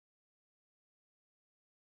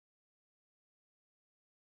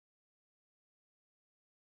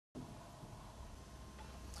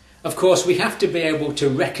of course, we have to be able to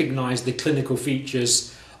recognise the clinical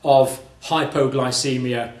features of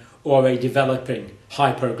hypoglycemia or a developing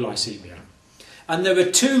hypoglycemia. And there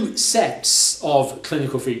are two sets of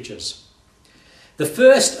clinical features. The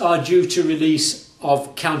first are due to release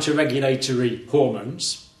of counter-regulatory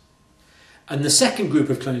hormones. And the second group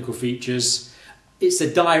of clinical features, it's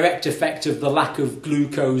a direct effect of the lack of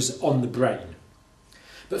glucose on the brain.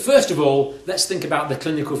 But first of all, let's think about the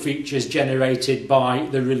clinical features generated by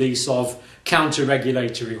the release of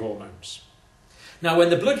counter-regulatory hormones. Now,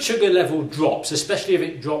 when the blood sugar level drops, especially if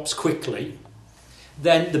it drops quickly,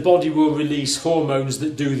 then the body will release hormones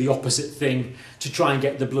that do the opposite thing to try and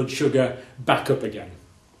get the blood sugar back up again.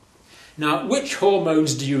 Now, which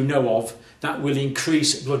hormones do you know of that will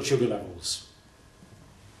increase blood sugar levels?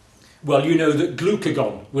 Well, you know that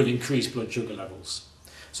glucagon will increase blood sugar levels.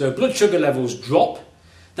 So blood sugar levels drop,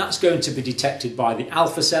 that's going to be detected by the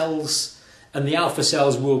alpha cells, and the alpha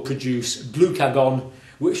cells will produce glucagon,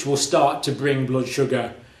 which will start to bring blood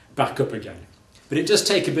sugar back up again. But it does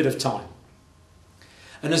take a bit of time.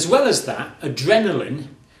 And as well as that, adrenaline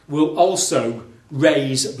will also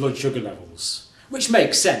raise blood sugar levels, which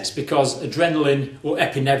makes sense because adrenaline, or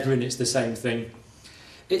epinephrine, it's the same thing.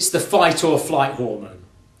 It's the fight or flight hormone.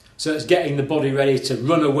 So it's getting the body ready to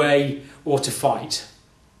run away or to fight.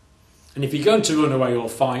 And if you're going to run away or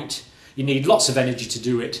fight, you need lots of energy to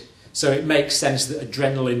do it. So it makes sense that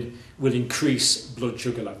adrenaline will increase blood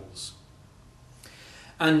sugar levels.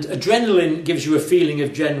 And adrenaline gives you a feeling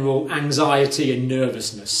of general anxiety and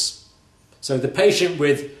nervousness. So the patient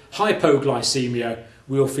with hypoglycemia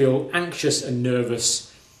will feel anxious and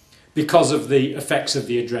nervous because of the effects of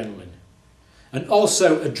the adrenaline. And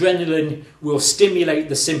also adrenaline will stimulate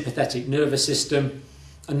the sympathetic nervous system,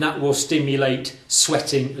 and that will stimulate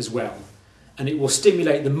sweating as well. And it will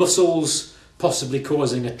stimulate the muscles, possibly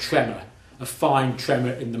causing a tremor, a fine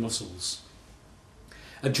tremor in the muscles.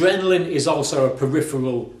 Adrenaline is also a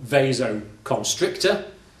peripheral vasoconstrictor,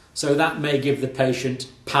 so that may give the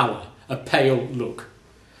patient pallor, a pale look.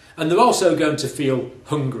 And they're also going to feel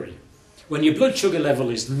hungry. When your blood sugar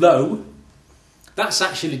level is low, that's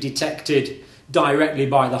actually detected directly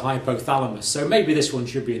by the hypothalamus. So maybe this one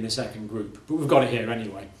should be in the second group, but we've got it here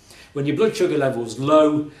anyway. When your blood sugar level's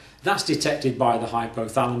low, that's detected by the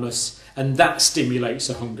hypothalamus, and that stimulates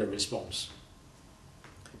a hunger response.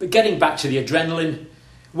 But getting back to the adrenaline,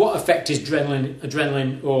 what effect is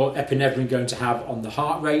adrenaline or epinephrine going to have on the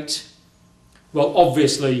heart rate? Well,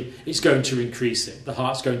 obviously, it's going to increase it. The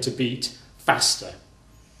heart's going to beat faster.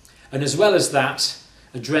 And as well as that,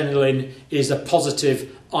 adrenaline is a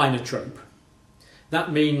positive inotrope.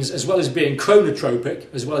 That means, as well as being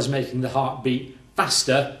chronotropic, as well as making the heart beat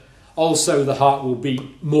faster, also the heart will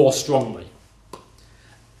beat more strongly.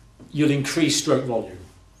 You'll increase stroke volume.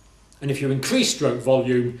 And if you increase stroke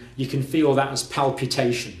volume, you can feel that as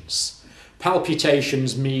palpitations.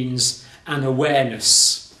 Palpitations means an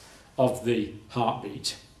awareness of the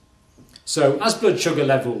heartbeat. So as blood sugar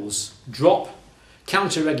levels drop,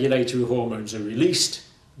 counter-regulatory hormones are released,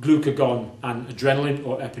 glucagon and adrenaline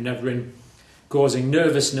or epinephrine, causing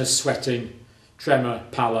nervousness, sweating, tremor,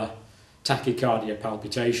 pallor, tachycardia,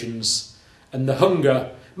 palpitations, and the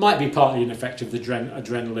hunger might be partly an effect of the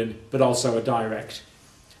adrenaline, but also a direct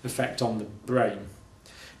effect on the brain.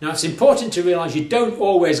 Now, it's important to realise you don't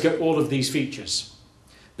always get all of these features,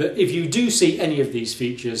 but if you do see any of these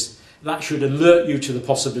features, that should alert you to the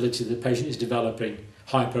possibility that the patient is developing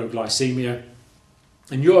hypoglycemia,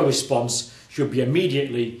 and your response should be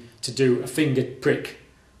immediately to do a finger prick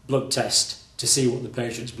blood test to see what the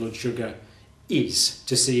patient's blood sugar is,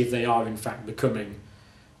 to see if they are in fact becoming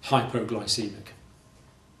hypoglycemic.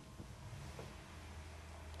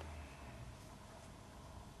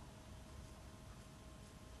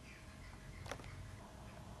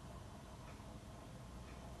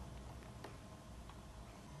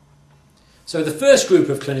 So the first group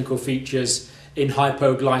of clinical features in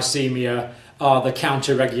hypoglycemia are the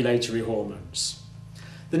counter-regulatory hormones.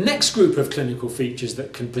 The next group of clinical features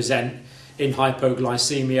that can present in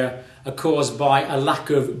hypoglycemia are caused by a lack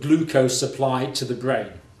of glucose supply to the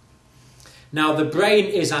brain. Now, the brain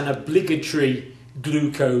is an obligatory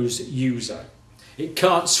glucose user. It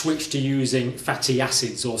can't switch to using fatty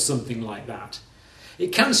acids or something like that.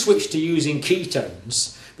 It can switch to using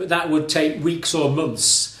ketones, but that would take weeks or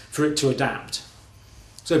months for it to adapt.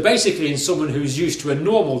 So basically, in someone who's used to a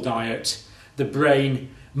normal diet, the brain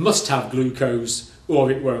must have glucose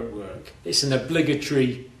or it won't work. It's an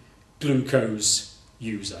obligatory glucose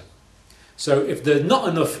user. So if there's not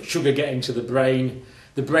enough sugar getting to the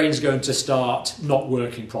brain's going to start not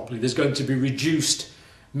working properly. There's going to be reduced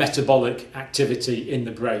metabolic activity in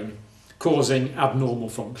the brain. causing abnormal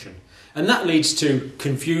function. And that leads to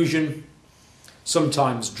confusion,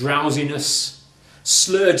 sometimes drowsiness.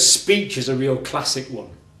 Slurred speech is a real classic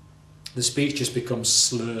one. The speech just becomes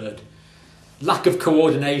slurred. Lack of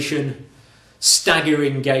coordination,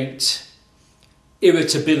 staggering gait,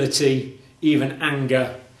 irritability, even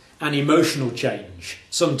anger, and emotional change,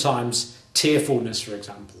 sometimes tearfulness, for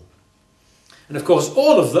example. And of course,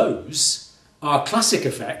 all of those are classic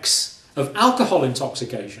effects of alcohol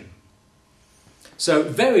intoxication. So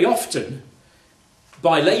very often,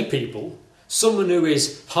 by lay people, someone who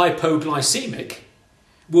is hypoglycemic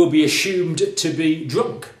will be assumed to be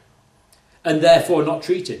drunk and therefore not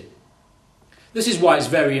treated. This is why it's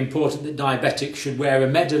very important that diabetics should wear a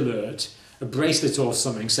med alert, a bracelet or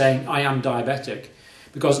something saying, I am diabetic.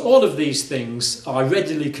 Because all of these things are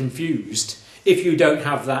readily confused if you don't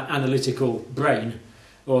have that analytical brain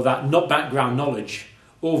or that not background knowledge,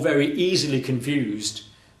 or very easily confused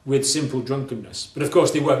with simple drunkenness. But of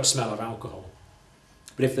course they won't smell of alcohol.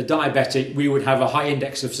 But if they're diabetic, we would have a high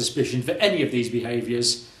index of suspicion for any of these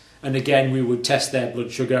behaviours, and again we would test their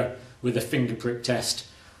blood sugar with a finger prick test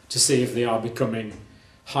to see if they are becoming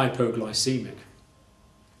hypoglycemic.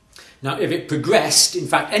 Now if it progressed, in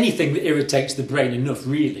fact anything that irritates the brain enough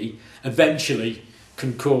really eventually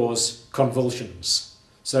can cause convulsions.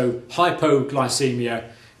 So hypoglycemia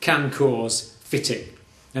can cause fitting,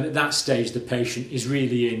 and at that stage the patient is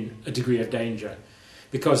really in a degree of danger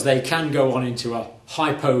because they can go on into a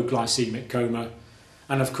hypoglycemic coma,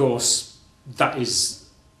 and of course that is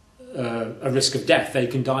a risk of death. They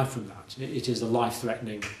can die from that. It is a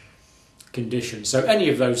life-threatening condition. So any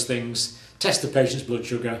of those things, test the patient's blood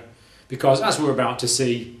sugar, because as we're about to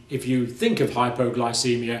see, if you think of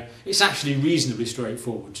hypoglycemia, it's actually reasonably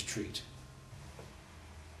straightforward to treat.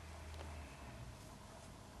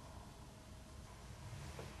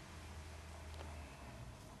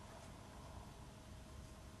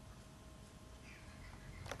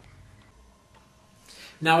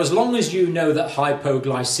 Now, as long as you know that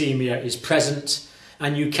hypoglycemia is present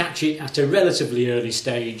and you catch it at a relatively early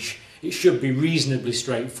stage, it should be reasonably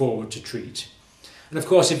straightforward to treat. And of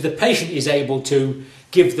course, if the patient is able to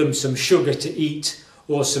give them some sugar to eat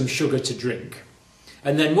or some sugar to drink,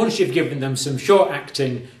 and then once you've given them some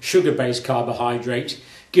short-acting sugar-based carbohydrate,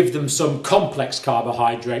 give them some complex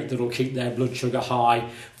carbohydrate that will keep their blood sugar high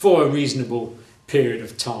for a reasonable period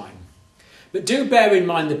of time. But do bear in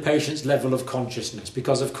mind the patient's level of consciousness,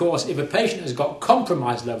 because of course if a patient has got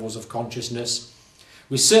compromised levels of consciousness,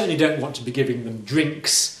 we certainly don't want to be giving them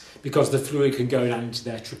drinks because the fluid can go down into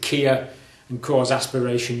their trachea and cause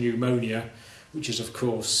aspiration pneumonia, which is of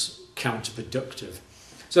course counterproductive.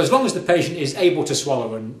 So as long as the patient is able to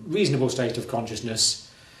swallow in a reasonable state of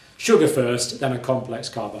consciousness, sugar first, then a complex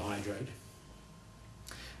carbohydrate.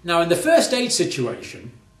 Now in the first aid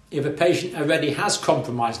situation, if a patient already has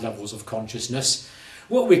compromised levels of consciousness,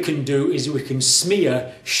 what we can do is we can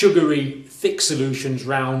smear sugary thick solutions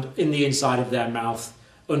round in the inside of their mouth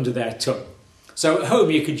under their tongue. So at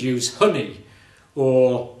home you could use honey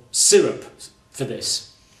or syrup for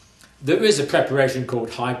this. There is a preparation called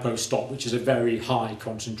Hypostop, which is a very high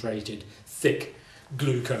concentrated thick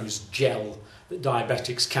glucose gel that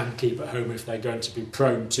diabetics can keep at home if they're going to be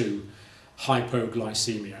prone to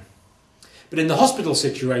hypoglycemia. But in the hospital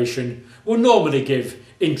situation, we'll normally give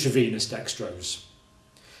intravenous dextrose.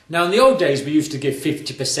 Now in the old days we used to give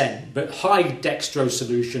 50%, but high dextrose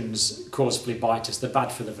solutions cause phlebitis, they're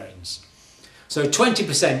bad for the veins. So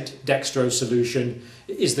 20% dextrose solution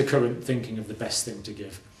is the current thinking of the best thing to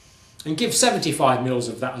give. And give 75 mils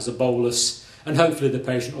of that as a bolus, and hopefully the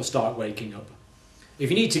patient will start waking up. If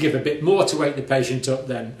you need to give a bit more to wake the patient up,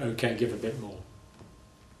 then okay, give a bit more.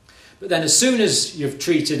 But then as soon as you've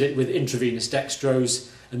treated it with intravenous dextrose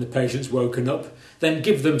and the patient's woken up, then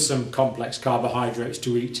give them some complex carbohydrates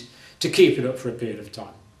to eat to keep it up for a period of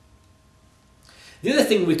time. The other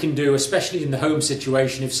thing we can do, especially in the home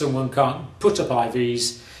situation if someone can't put up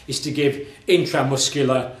IVs, is to give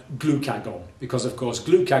intramuscular glucagon, because of course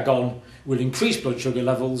glucagon will increase blood sugar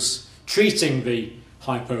levels, treating the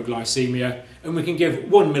hypoglycemia, and we can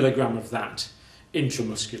give 1 milligram of that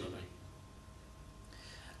intramuscularly.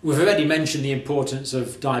 We've already mentioned the importance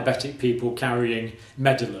of diabetic people carrying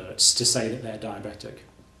med alerts to say that they're diabetic.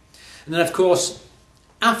 And then of course,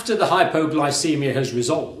 after the hypoglycemia has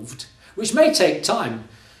resolved, which may take time,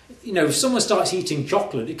 you know, if someone starts eating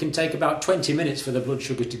chocolate, it can take about 20 minutes for the blood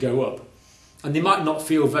sugar to go up. And they might not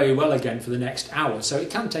feel very well again for the next hour, so it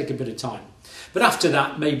can take a bit of time. But after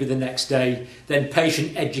that, maybe the next day, then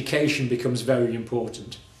patient education becomes very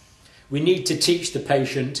important. We need to teach the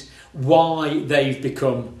patient why they've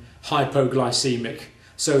become hypoglycemic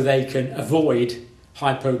so they can avoid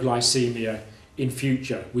hypoglycemia in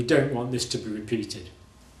future. We don't want this to be repeated.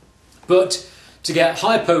 But to get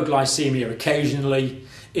hypoglycemia occasionally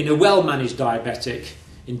in a well-managed diabetic,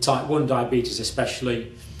 in type 1 diabetes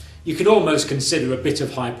especially, you can almost consider a bit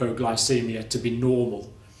of hypoglycemia to be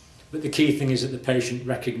normal. But the key thing is that the patient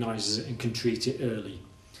recognises it and can treat it early.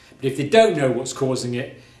 But if they don't know what's causing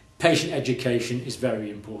it, patient education is very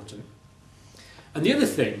important. And the other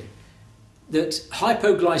thing, that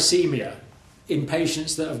hypoglycemia in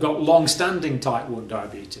patients that have got long-standing type 1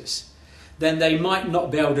 diabetes, then they might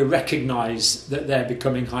not be able to recognise that they're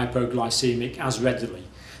becoming hypoglycemic as readily.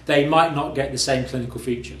 They might not get the same clinical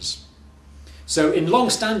features. So in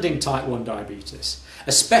long-standing type 1 diabetes,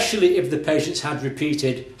 especially if the patients had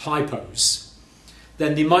repeated hypos,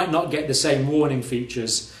 then they might not get the same warning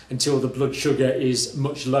features until the blood sugar is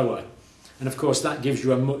much lower. And of course that gives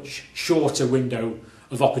you a much shorter window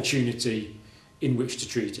of opportunity in which to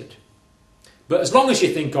treat it. But as long as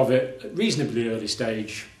you think of it at reasonably early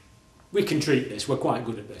stage, we can treat this. We're quite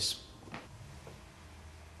good at this.